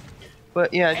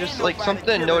 But yeah, just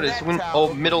something to notice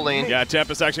middle lane. Yeah,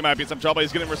 Tempest actually might be in some trouble.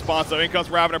 He's getting a response though. In comes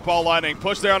Ravener, Paul Lightning.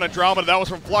 Push there on Andromeda. That was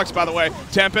from Flux, by the way.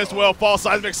 Tempest will fall.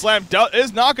 Seismic Slam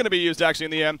is not going to be used actually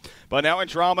in the end. But now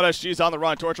Andromeda, she's on the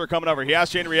run. Torture coming over. He has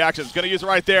chain reactions. Going to use it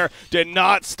right there. Did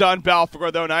not stun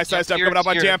Balfagor though. Nice side step coming up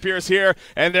on Dampier's here.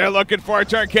 And they're looking for a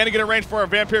turn. Can he get a range for a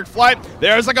Vampiric Flight?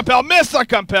 There's a Compel. Missed the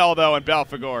Compel though. And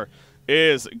Balfagor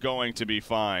is going to be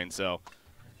fine. So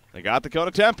they got the kill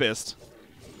to Tempest.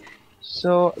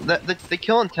 So the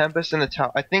kill on Tempest in the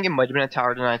tower, I think it might have been a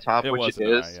tower deny top, which it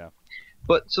is. Yeah.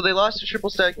 But so they lost to triple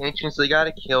stack Ancients, so they got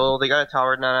a kill, they got a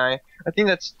tower deny. I think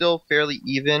that's still fairly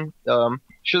even.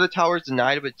 Sure, the tower's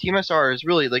denied, but tmsR is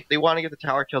really they want to get the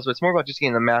tower kills, but it's more about just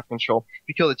getting the map control. If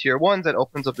you kill the tier 1s, that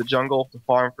opens up the jungle to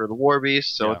farm for the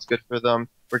Warbeast, so it's good for them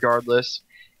regardless.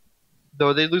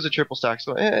 Though they lose a triple stack,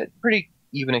 so pretty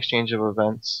even exchange of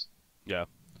events. Yeah.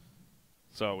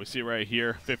 So we see right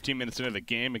here, 15 minutes into the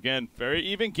game. Again, very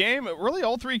even game. Really,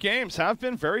 all three games have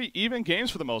been very even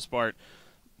games for the most part.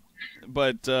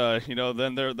 But,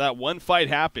 then that one fight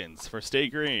happens for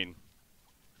Staygreen.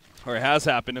 Or it has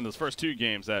happened in those first two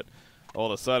games that all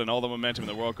of a sudden all the momentum in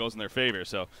the world goes in their favor.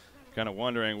 So kind of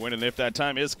wondering when and if that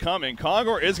time is coming.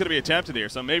 Kongor is going to be attempted here,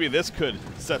 so maybe this could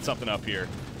set something up here.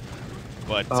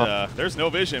 But there's no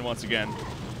vision once again.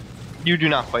 You do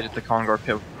not fight at the Kongor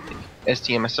pit. As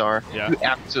tmsR, you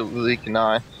absolutely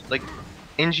cannot.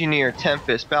 Engineer,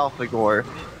 Tempest, Balfagor,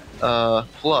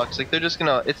 Flux, they're just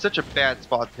gonna. It's such a bad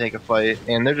spot to take a fight,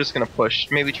 and they're just gonna push.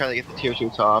 Maybe try to get the tier 2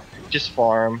 top, just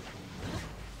farm.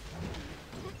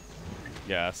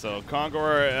 Yeah. So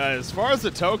Kongor, as far as the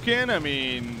token, I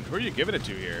mean, who are you giving it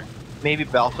to here? Maybe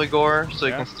Balfagor, so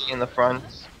he can stay in the front.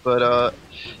 But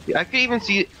I could even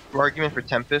see an argument for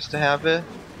Tempest to have it.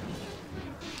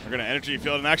 We're going to energy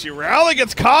field, and actually Rally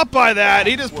gets caught by that.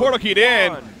 He just portal keyed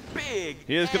in.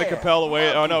 He is going to compel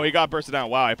away. Oh, no, he got bursted out.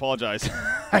 Wow, I apologize.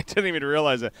 I didn't even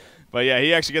realize it. But, yeah,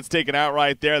 he actually gets taken out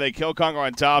right there. They kill Kongor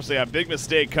on top, so, yeah, big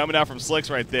mistake coming out from Slicks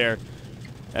right there.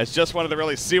 As just wanted to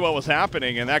really see what was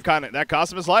happening, and that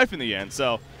cost him his life in the end.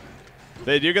 So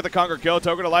they do get the Kongor kill.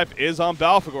 Token of life is on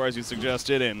Balfagor, as you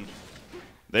suggested, and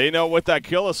they know with that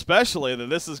kill especially that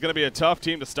this is going to be a tough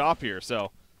team to stop here.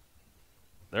 So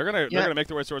They're gonna make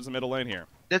their way towards the middle lane here.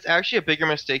 That's actually a bigger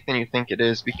mistake than you think it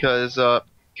is because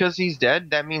he's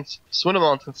dead. That means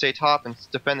Swindlemelon can stay top and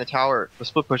defend the tower, the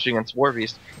split push against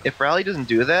Warbeast. If Rally doesn't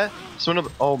do that,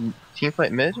 team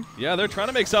fight mid. Yeah, they're trying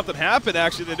to make something happen.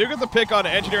 Actually, they do get the pick on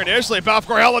Engineer initially.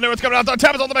 Balfgor Hell knew what's coming out.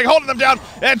 Tempest on the big, holding them down.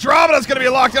 Andromeda's going to be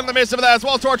locked in the midst of that as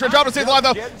well. Torture. Andromeda sees the line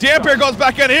though. Dampier goes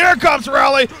back in. Here comes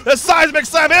Rally. The seismic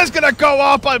slam is going to go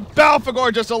off, but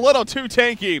Balfgor just a little too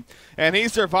tanky, and he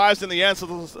survives in the end.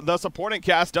 So the supporting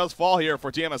cast does fall here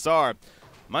for tmsR.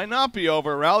 Might not be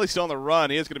over. Rally's still on the run.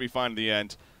 He is going to be fine in the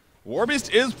end.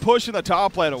 Warbeast is pushing the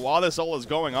top lane while this ult is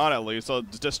going on at least, so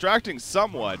distracting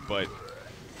somewhat, but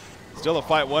still a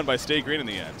fight won by Stay Green in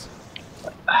the end.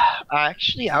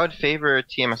 Actually, I would favor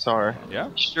tmsR. Yeah?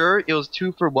 Sure, it was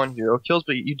 2 for 1 hero kills,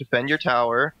 but you defend your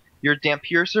tower. Your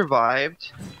Dampier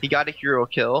survived. He got a hero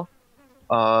kill.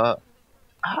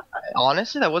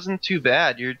 Honestly, that wasn't too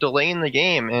bad. You're delaying the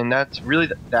game, and that's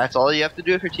all you have to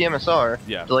do for tmsR.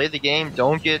 Yeah. Delay the game.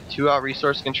 Don't get too out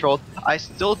resource controlled. I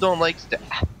still don't like.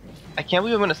 I can't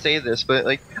believe I'm gonna say this, but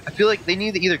like I feel like they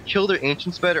need to either kill their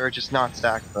ancients better or just not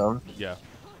stack them. Yeah.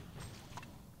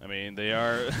 I mean, they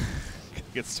are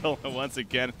get stolen once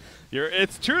again.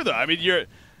 It's true though. I mean,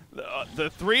 the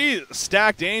 3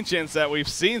 stacked ancients that we've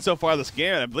seen so far this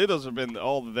game, I believe those have been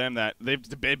all of them that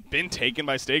they've been taken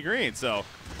by Stay Green. So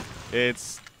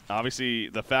it's obviously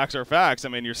the facts are facts. I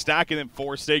mean, you're stacking them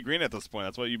for Stay Green at this point.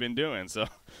 That's what you've been doing. So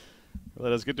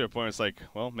let us get to a point. It's like,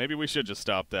 well, maybe we should just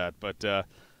stop that. But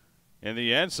in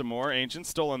the end, some more ancients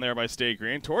stolen there by Stay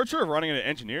Green. Torture running into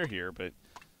Engineer here, but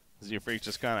Freak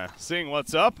just kind of seeing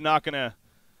what's up. Not gonna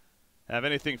have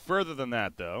anything further than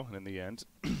that though. And in the end,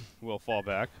 we'll fall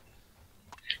back.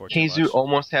 Keizu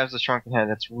almost has the shrunken head.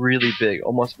 That's really big.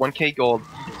 Almost 1k gold.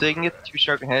 If they can get the 2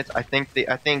 shrunken heads, I think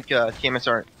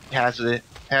tmsR has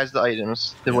the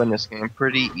items to win this game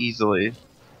pretty easily.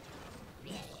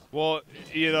 Well,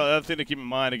 the other thing to keep in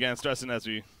mind, again, stressing as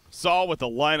we saw with the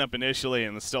lineup initially,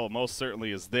 and still most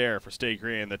certainly is there for Stay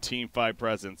Green, the team fight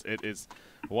presence. It is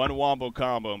one wombo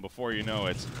combo, and before you know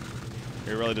it,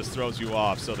 it really just throws you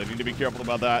off. So they need to be careful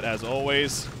about that as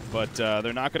always. But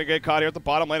they're not going to get caught here at the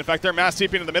bottom lane. In fact, they're mass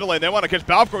TPing in the middle lane. They want to catch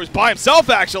Balfgor, who's by himself,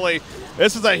 actually.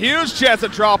 This is a huge chance to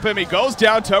drop him. He goes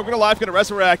down. Token of Life going to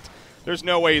resurrect. There's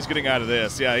no way he's getting out of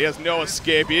this. Yeah, he has no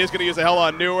escape. He is going to use a Hell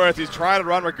on New Earth. He's trying to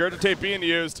run. Regurgitate being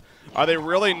used. Are they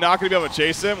really not going to be able to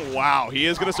chase him? Wow, he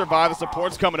is going to survive. The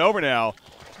support's coming over now.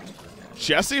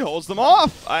 Jesse holds them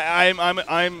off.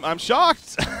 I'm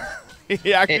shocked.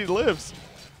 He actually lives.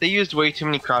 They used way too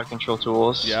many crowd control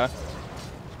tools. Yeah.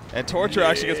 And Torture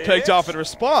actually gets picked off in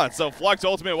response. So Flux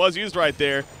Ultimate was used right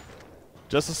there.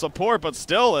 Just a support, but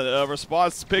still a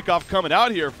response pick off coming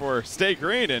out here for Stay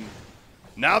Green. And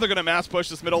now they're going to mass push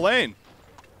this middle lane.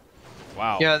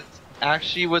 Wow. Yeah,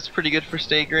 actually was pretty good for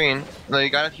Stay Green. They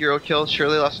got a hero kill. Sure,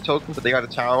 they lost a token, but they got a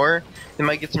tower. They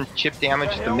might get some chip damage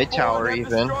at the mid tower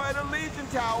even.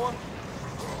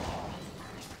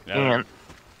 Yeah, and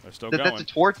they're still going. That's a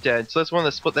Twart dead, so that's one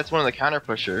of the counter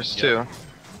pushers too.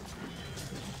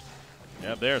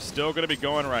 Yeah, they're still going to be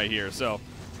going right here. So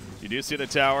you do see the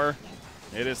tower.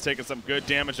 It is taking some good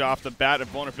damage off the bat. A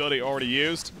vulnerability already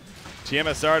used.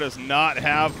 tmsR does not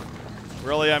have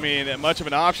really, much of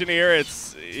an option here.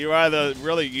 It's you either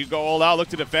you go all out, look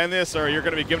to defend this, or you're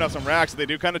going to be giving up some racks. They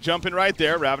do kind of jump in right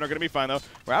there. Ravener going to be fine though.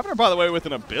 Ravener, by the way, with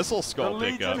an Abyssal Skull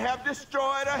pickup.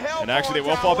 And actually, they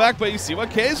will fall back, but you see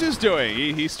what Keizu's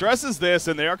doing. He stresses this,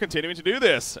 and they are continuing to do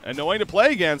this. Annoying to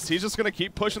play against. He's just going to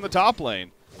keep pushing the top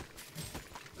lane.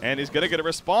 And he's going to get a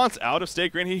response out of Stay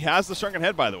Green. He has the Shrunken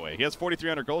Head, by the way. He has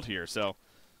 4,300 gold here, so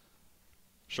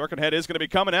Shrunken Head is going to be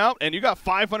coming out. And you got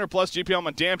 500 plus GPM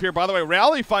on Dampier. By the way,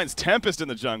 Rally finds Tempest in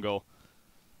the jungle,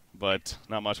 but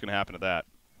not much going to happen to that.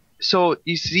 So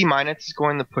you see Minets is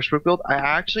going the pushbook build. I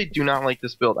actually do not like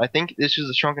this build. I think this is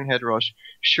a Shrunken Head rush.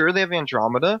 Sure, they have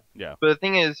Andromeda, yeah, but the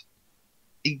thing is,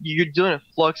 you're doing a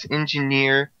Flux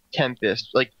Engineer Tempest.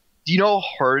 Like, do you know how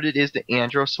hard it is to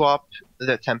Andro swap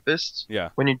the Tempest? Yeah.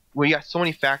 When you got so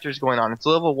many factors going on, it's a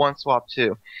level 1 swap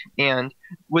too. And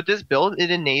with this build, it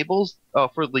enables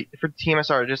for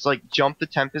tmsR to just like jump the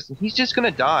Tempest, and he's just gonna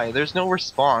die. There's no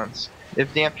response.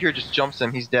 If Dampier just jumps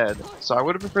him, he's dead. So I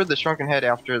would have preferred the Shrunken Head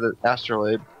after the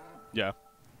Astrolabe. Yeah.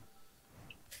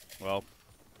 Well,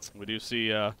 we do see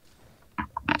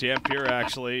Dampier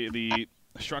actually, the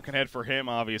Shrunken Head for him,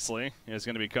 obviously, is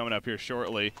going to be coming up here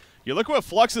shortly. You look at what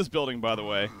Flux is building, by the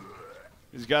way.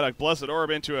 He's got a Blessed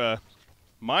Orb into a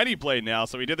Mighty Blade now,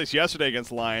 so he did this yesterday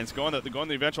against Lions, going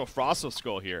the eventual Frostal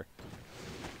Skull here.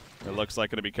 It looks like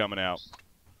going to be coming out.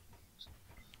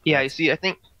 Yeah, you see, I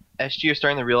think SG are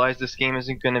starting to realize this game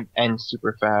isn't going to end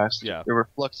super fast. Yeah. The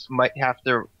Reflux might have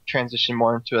to transition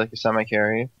more into like a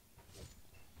semi-carry.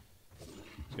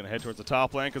 He's going to head towards the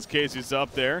top lane because Casey's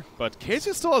up there. But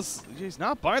Casey still has, he's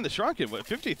not buying the Shrunken. With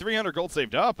 5,300 gold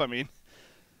saved up, I mean,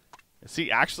 is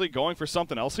he actually going for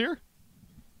something else here?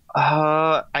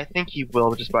 I think he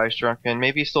will just buy Shrunken.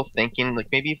 Maybe he's still thinking, like,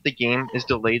 maybe if the game is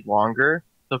delayed longer,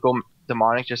 he'll go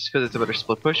Demonic just because it's a better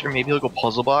split push, or maybe he'll go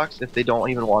Puzzle Box if they don't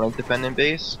even want to defend in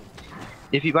base.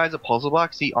 If he buys a Puzzle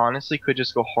Box, he honestly could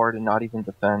just go hard and not even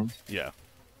defend. Yeah.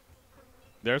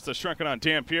 There's the Shrunken on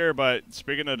Dampier, but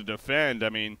speaking of the defend, I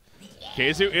mean,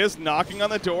 Keizu is knocking on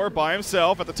the door by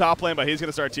himself at the top lane, but he's going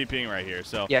to start TPing right here.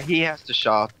 So yeah, he has to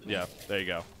shop. Yeah, there you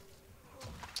go.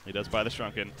 He does buy the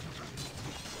Shrunken.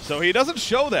 So he doesn't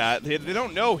show that. They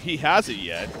don't know he has it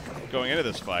yet going into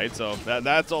this fight, so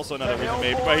that's also another reason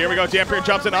maybe. But here we go. Dampier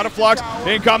jumps in on a Flux.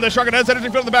 In come the Shrunken heads energy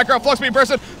field in the background. Flux being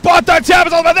bursted. But the tap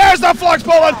is ultimate. There's the Flux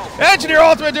pulling. Engineer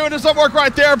ultimate doing some work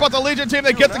right there, but the Legion team,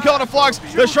 they get the kill on a Flux.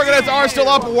 The Shrunken heads are still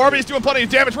up. Warby's doing plenty of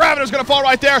damage. Ravenor's going to fall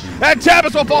right there, and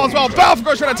Tabas will fall as well.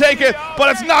 Balfagor's trying to take it, but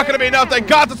it's not going to be enough. They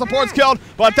got the supports killed,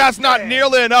 but that's not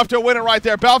nearly enough to win it right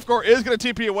there. Balfagor is going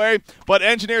to TP away, but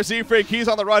Engineer Z-Freak, he's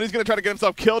on the run. He's going to try to get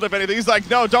himself killed if anything. He's like,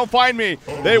 no, don't find me.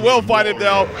 They will find him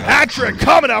though. Hat-trick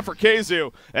coming out for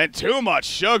Keizu, and too much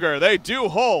sugar. They do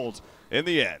hold in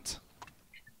the end.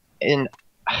 And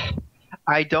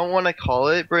I don't want to call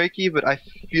it breaky, but I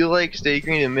feel like Stay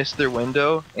Green have missed their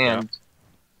window, and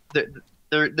they're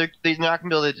not gonna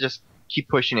be able to just keep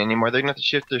pushing anymore. They're gonna have to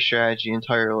shift their strategy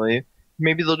entirely.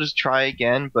 Maybe they'll just try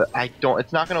again, but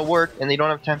it's not gonna work, and they don't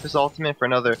have Tempest Ultimate for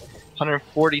another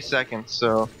 140 seconds,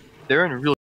 so they're in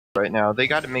real right now. They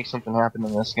got to make something happen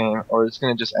in this game, or it's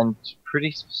gonna just end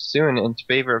pretty soon in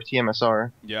favor of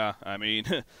tmsR. Yeah, I mean,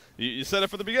 you said it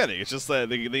from the beginning. It's just that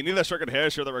they need that Shrunken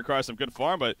Head. Sure, that requires some good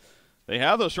farm, but they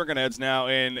have those Shrunken Heads now,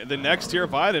 and the next tier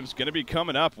of items going to be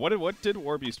coming up. What did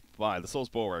Warbeast buy? The Soul's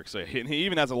Bulwark. So he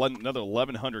even has another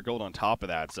 1,100 gold on top of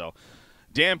that. So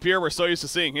Dampier, we're so used to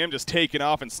seeing him just taking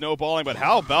off and snowballing, but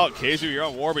how about Keizu? You're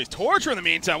on Warbeast. Torture in the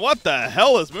meantime. What the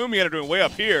hell is Moomiander doing way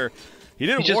up here? He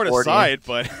didn't ward aside,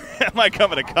 but it might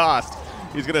come at a cost.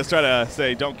 He's going to try to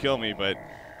say, don't kill me, but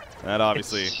that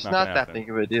obviously it's not that big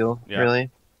of a deal, really.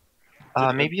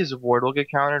 Maybe his ward will get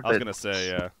countered, I was going to say,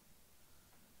 yeah.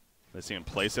 They see him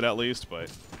place it at least, but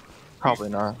probably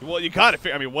not. Well, you got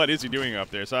to. I mean, what is he doing up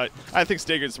there? So I think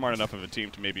Stager's smart enough of a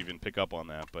team to maybe even pick up on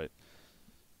that. But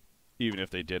even if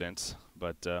they didn't,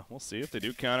 but we'll see if they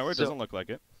do counter. It doesn't look like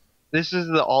it. This is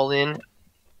the all-in,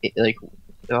 like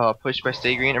push by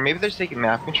Stay Green, or maybe they're just taking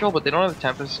map control, but they don't have the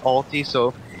Tempest ulti,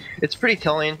 so it's pretty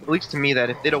telling, at least to me, that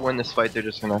if they don't win this fight, they're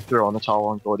just gonna throw on the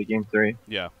towel and go to game 3.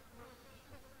 Yeah,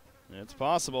 it's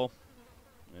possible.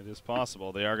 It is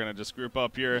possible. They are going to just group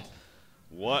up here.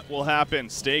 What will happen?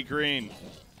 Stay Green.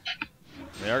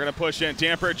 They are going to push in.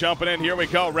 Damper jumping in. Here we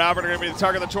go. Ravener going to be the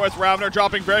target of the choice. Ravener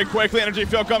dropping very quickly. Energy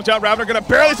field comes down. Ravener going to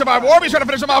barely survive. Warby's trying to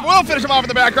finish him off. Will finish him off in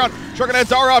the background. Shrunken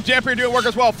Heads are up. Damper doing work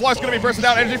as well. Flux going to be bursting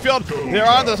down. Energy field. They're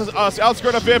on the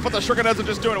outskirt a bit, but the Shrunken Heads are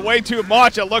just doing way too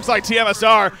much. It looks like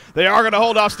tmsR. They are going to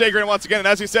hold off Stay Green once again. And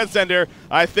as you said, Sender,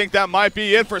 I think that might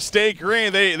be it for Stay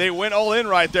Green. They went all in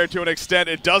right there to an extent.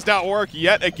 It does not work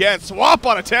yet again. Swap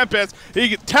on a Tempest.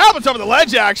 He taps over the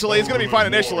ledge, actually. He's going to be fine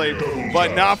initially,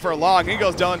 but not for long. He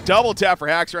goes down. Double tap for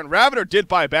Haxer, and Ravener did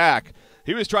buy back.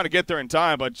 He was trying to get there in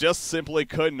time, but just simply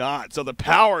could not. So the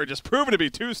power just proven to be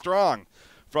too strong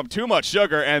from too much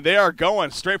sugar, and they are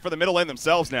going straight for the middle lane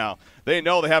themselves now. They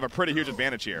know they have a pretty huge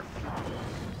advantage here.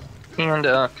 And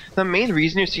the main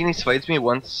reason you're seeing these fights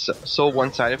being so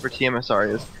one-sided for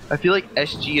tmsR is I feel like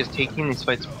SG is taking these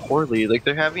fights poorly. Like,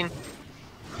 they're having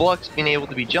Flux being able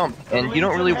to be jumped, and you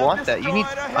don't really want that. You need,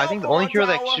 I think the only hero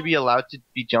that should be allowed to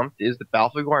be jumped is the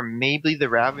Balfagor, maybe the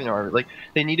Ravenor. Like,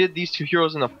 they needed these two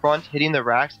heroes in the front hitting the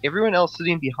racks, everyone else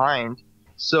sitting behind,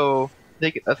 so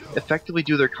they could effectively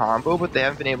do their combo, but they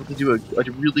haven't been able to do a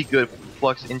really good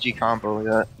Flux NG combo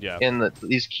like that in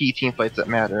these key team fights that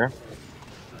matter.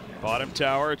 Bottom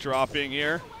tower dropping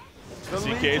here.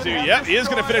 CKZ, yep, he is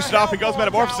going to finish it off. He goes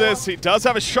Metamorphosis. He does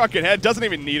have a Shrunken Head, doesn't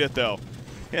even need it though.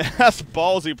 Yeah, that's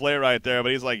ballsy play right there,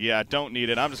 but he's like, yeah, don't need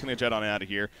it. I'm just going to jet on out of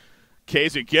here.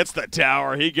 Casey gets the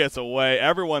tower. He gets away.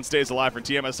 Everyone stays alive for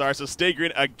tmsR, so Stay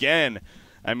Green again.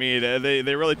 I mean,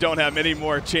 they really don't have many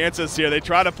more chances here. They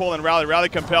try to pull in Rally. Rally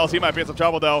compels. He might be in some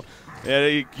trouble, though.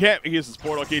 He can't use his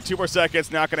portal key. 2 more seconds.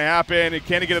 Not going to happen.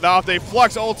 Can he get it off? They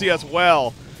Flux ulti as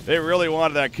well. They really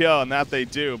wanted that kill, and that they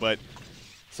do, but...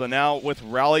 So now with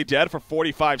Rally dead for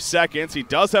 45 seconds, he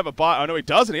does have a buy. Oh, no, he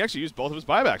doesn't. He actually used both of his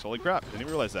buybacks. Holy crap. Didn't even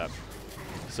realize that.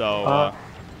 So,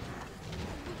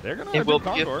 They're going to It will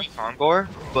do be a Kongor. Kongor,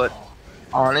 but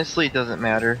honestly, it doesn't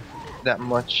matter that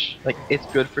much. Like, it's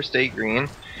good for Stay Green.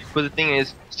 But the thing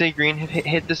is, Stay Green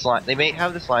hit this line. They may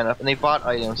have this lineup, and they bought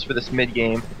items for this mid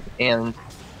game, and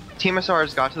tmsR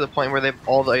has got to the point where they have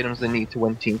all the items they need to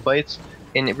win team fights.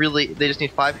 And they just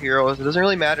need 5 heroes. It doesn't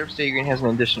really matter if Stay Green has an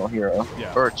additional hero,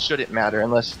 or should it matter,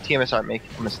 unless tmsR makes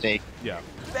a mistake. Yeah.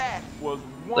 That was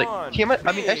Like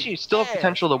actually, still have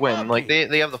potential to win. Like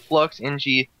they have the Flux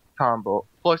NG combo,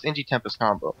 Flux NG Tempest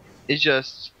combo. It's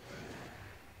just,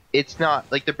 it's not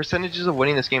like the percentages of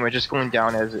winning this game are just going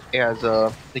down as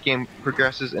the game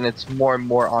progresses, and it's more and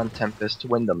more on Tempest to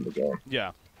win them the game.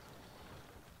 Yeah.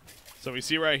 So we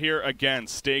see right here, again,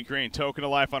 Stay Green, Token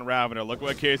of Life on Ravener. Look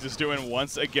what Case is doing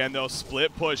once again, though,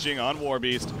 split pushing on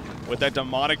Warbeast. With that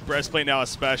Demonic Breastplate now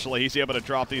especially, he's able to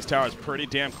drop these towers pretty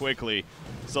damn quickly.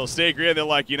 So Stay Green, they're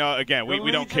like, you know, again, we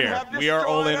don't care. We are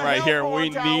all in right here. We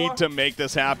need to make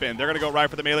this happen. They're going to go right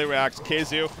for the melee racks.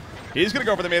 Keizu, he's going to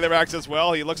go for the melee racks as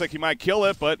well. He looks like he might kill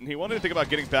it, but he wanted to think about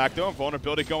getting back to him.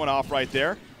 Vulnerability going off right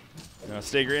there.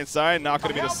 Stay Green side, not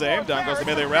going to be the same. Down goes the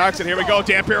melee racks, and here we go.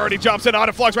 Dampier already jumps in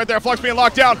onto Flux right there. Flux being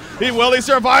locked down. Will he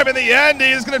survive in the end?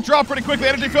 He's going to drop pretty quickly.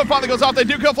 Energy field finally goes off. They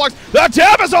do kill Flux. The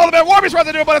tap is all the bit. Warbeast trying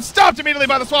to do it, but it's stopped immediately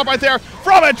by the swap right there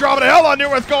from Andromeda. Hell on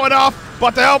Newworth going off.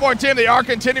 But the Hellborn team, they are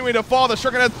continuing to fall. The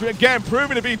Sugarnuts, again,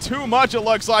 proving to be too much, it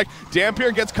looks like.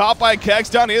 Dampier gets caught by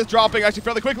Kegstown. He is dropping actually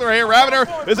fairly quickly right here.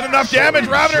 Ravener, isn't enough damage.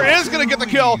 Ravener is going to get the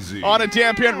kill on a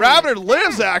Dampier, and Ravener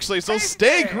lives, actually. So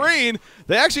Stay Green,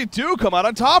 they actually do come out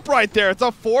on top right there. It's a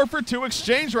 4-for-2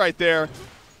 exchange right there.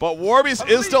 But Warbeast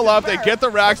is still up. They get the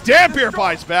racks. Dampier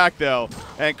fights back, though,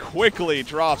 and quickly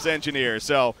drops Engineer.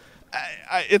 So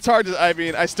it's hard to, I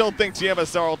mean, I still think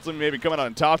tmsR ultimately maybe coming out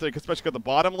on top there, especially at the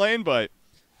bottom lane, but.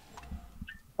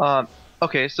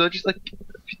 Okay, so just like,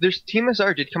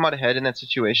 tmsR did come out ahead in that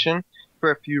situation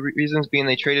for a few reasons, being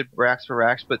they traded racks for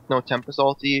racks, but no Tempest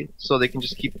ulti, so they can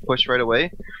just keep the push right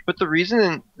away. But the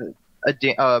reason a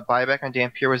buyback on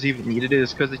Dampier was even needed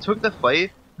is because they took the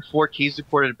fight before Keizu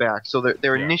ported back, so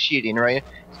they're initiating, right?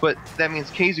 But that means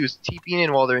Keizu is TPing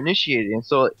in while they're initiating,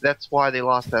 so that's why they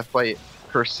lost that fight.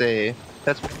 Per se,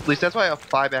 at least that's why a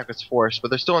buyback was forced, but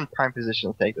they're still in prime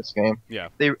position to take this game. Yeah,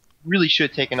 they really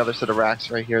should take another set of racks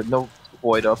right here. No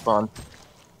void up on.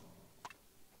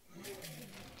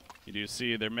 You do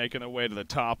see they're making their way to the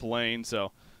top lane,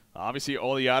 so obviously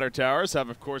all the outer towers have,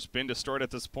 of course, been destroyed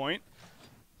at this point,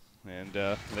 and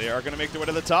they are going to make their way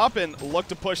to the top and look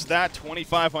to push that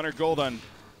 2,500 gold on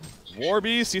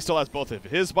Warbeast. He still has both of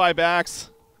his buybacks.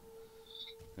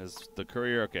 Is the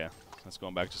courier okay? That's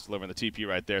going back, just delivering the TP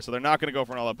right there. So they're not going to go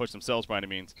for an all-out push themselves by any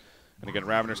means. And again,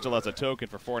 Ravener still has a token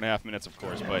for 4.5 minutes, of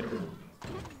course. But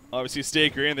obviously, Stay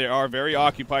Green, they are very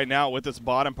occupied now with this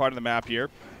bottom part of the map here.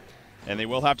 And they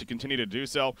will have to continue to do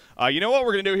so. You know what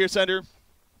we're going to do here, Sender?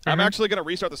 I'm actually going to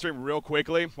restart the stream real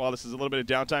quickly while this is a little bit of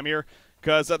downtime here.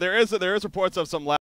 Because there is reports of some